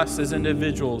for us as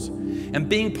individuals and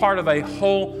being part of a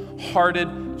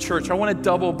wholehearted church, I want to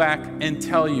double back and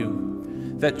tell you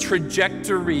that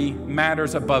trajectory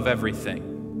matters above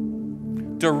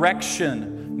everything.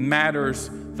 Direction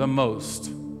matters the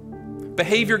most.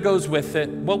 Behavior goes with it.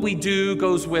 What we do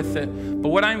goes with it. But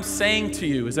what I'm saying to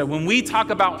you is that when we talk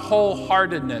about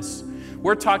wholeheartedness,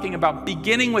 we're talking about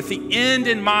beginning with the end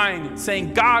in mind,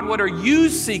 saying, God, what are you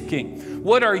seeking?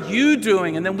 What are you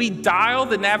doing? And then we dial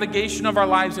the navigation of our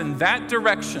lives in that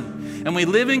direction. And we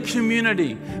live in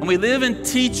community, and we live in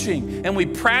teaching, and we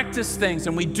practice things,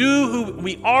 and we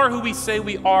are who we say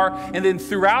we are. And then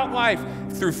throughout life,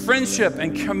 through friendship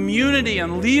and community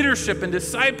and leadership and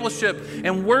discipleship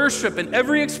and worship and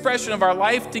every expression of our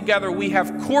life together, we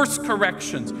have course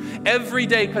corrections every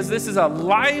day, because this is a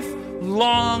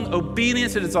lifelong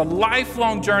obedience. It is a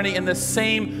lifelong journey in the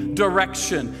same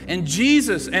direction. And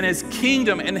Jesus and his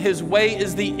kingdom and his way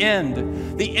is the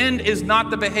end. The end is not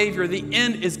the behavior. The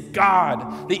end is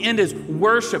God. The end is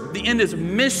worship. The end is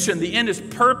mission. The end is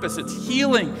purpose. It's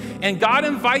healing. And God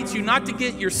invites you not to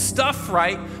get your stuff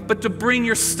right, but to bring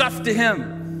your stuff to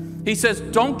him. He says,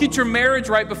 don't get your marriage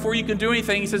right before you can do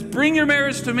anything. He says, bring your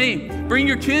marriage to me. Bring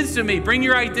your kids to me. Bring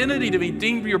your identity to me.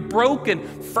 Bring your broken,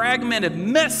 fragmented,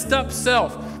 messed up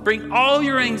self. Bring all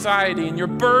your anxiety and your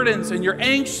burdens and your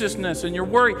anxiousness and your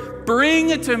worry. Bring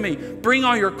it to me. Bring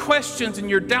all your questions and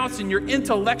your doubts and your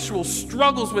intellectual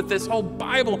struggles with this whole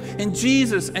Bible and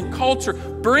Jesus and culture.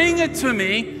 Bring it to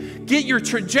me, get your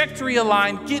trajectory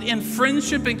aligned, get in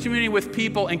friendship and community with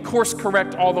people, and course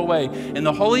correct all the way. And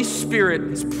the Holy Spirit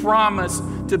has promised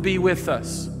to be with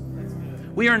us.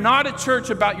 We are not a church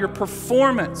about your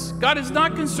performance. God is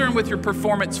not concerned with your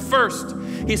performance first.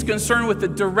 He's concerned with the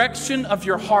direction of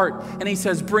your heart. And he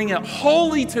says, bring it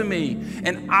wholly to me,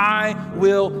 and I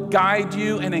will guide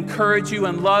you and encourage you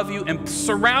and love you and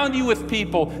surround you with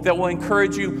people that will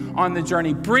encourage you on the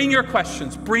journey. Bring your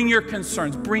questions, bring your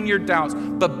concerns, bring your doubts,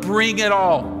 but bring it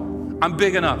all. I'm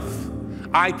big enough.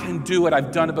 I can do it.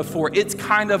 I've done it before. It's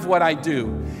kind of what I do.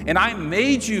 And I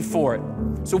made you for it.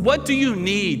 So what do you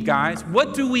need, guys?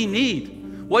 What do we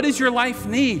need? What does your life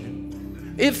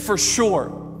need? It for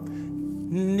sure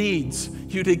needs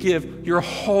you to give your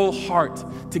whole heart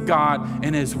to God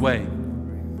and his way.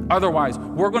 Otherwise,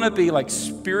 we're going to be like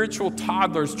spiritual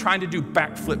toddlers trying to do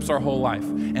backflips our whole life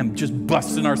and just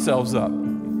busting ourselves up.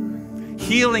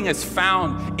 Healing is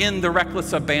found in the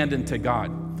reckless abandon to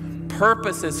God.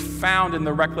 Purpose is found in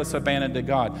the reckless abandon to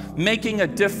God. Making a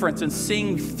difference and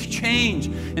seeing change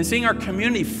and seeing our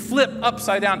community flip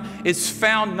upside down is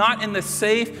found not in the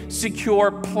safe,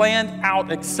 secure, planned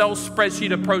out Excel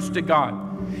spreadsheet approach to God.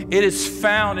 It is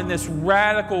found in this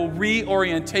radical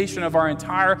reorientation of our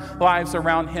entire lives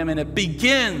around him. And it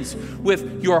begins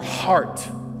with your heart.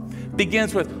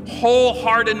 Begins with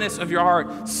wholeheartedness of your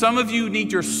heart. Some of you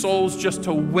need your souls just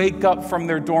to wake up from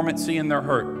their dormancy and their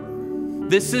hurt.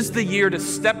 This is the year to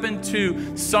step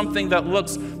into something that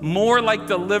looks more like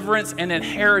deliverance and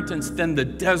inheritance than the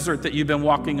desert that you've been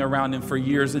walking around in for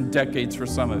years and decades for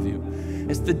some of you.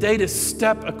 It's the day to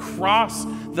step across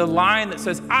the line that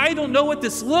says, I don't know what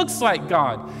this looks like,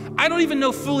 God. I don't even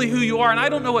know fully who you are, and I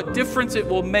don't know what difference it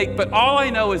will make, but all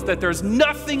I know is that there's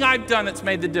nothing I've done that's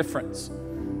made the difference.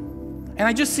 And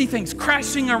I just see things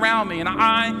crashing around me, and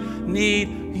I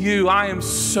need you. I am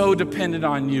so dependent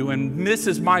on you, and this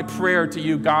is my prayer to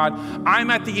you, God. I'm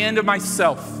at the end of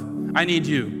myself. I need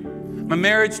you. My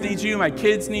marriage needs you. My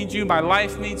kids need you. My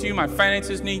life needs you. My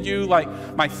finances need you. Like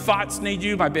my thoughts need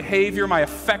you. My behavior, my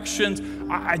affections.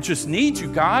 I just need you,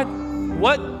 God.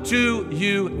 What do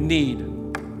you need?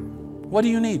 What do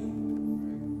you need?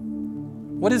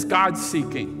 What is God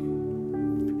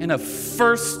seeking? In a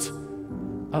first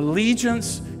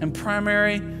allegiance and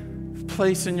primary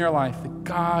place in your life, that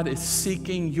God is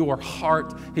seeking your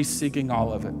heart. He's seeking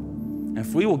all of it. And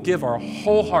if we will give our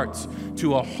whole hearts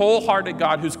to a wholehearted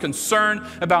God who's concerned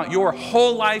about your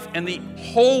whole life and the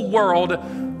whole world,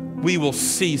 we will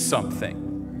see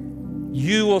something.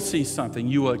 You will see something.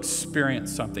 You will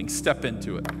experience something. Step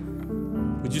into it.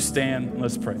 Would you stand?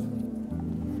 Let's pray.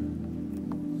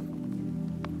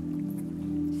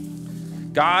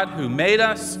 God who made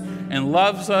us and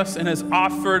loves us and has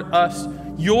offered us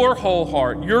your whole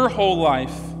heart, your whole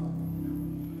life.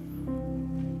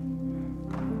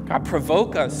 God,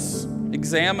 provoke us,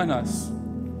 examine us,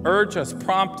 urge us,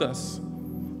 prompt us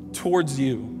towards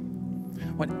you.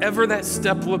 Whatever that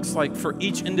step looks like for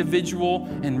each individual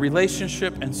and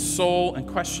relationship and soul and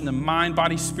question of mind,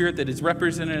 body, spirit that is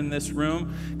represented in this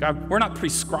room, God, we're not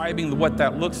prescribing what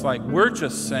that looks like. We're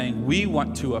just saying we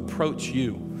want to approach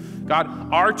you.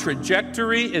 God, our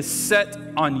trajectory is set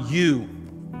on you.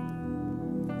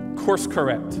 Course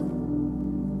correct.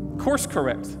 Course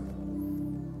correct.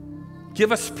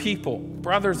 Give us people,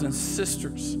 brothers and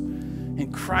sisters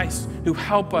in Christ, who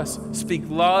help us speak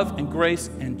love and grace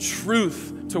and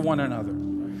truth to one another.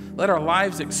 Let our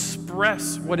lives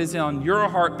express what is on your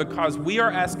heart, because we are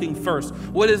asking first,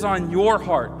 what is on your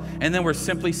heart? And then we're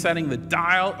simply setting the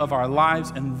dial of our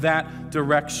lives in that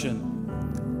direction.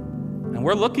 And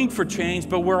we're looking for change,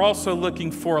 but we're also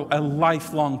looking for a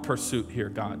lifelong pursuit here,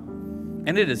 God.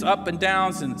 And it is up and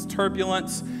downs and it's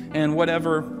turbulence and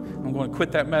whatever. I'm going to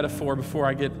quit that metaphor before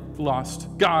I get lost.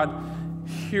 God,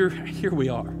 here we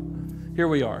are. Here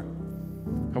we are.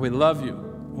 God, we love you.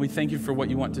 We thank you for what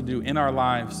you want to do in our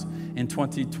lives in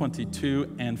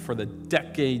 2022 and for the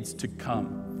decades to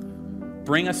come.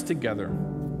 Bring us together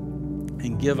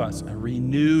and give us a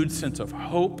renewed sense of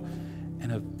hope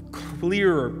and a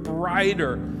clearer,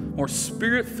 brighter, more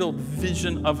spirit-filled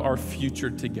vision of our future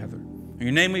together. In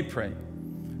your name we pray.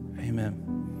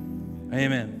 Amen.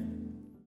 Amen.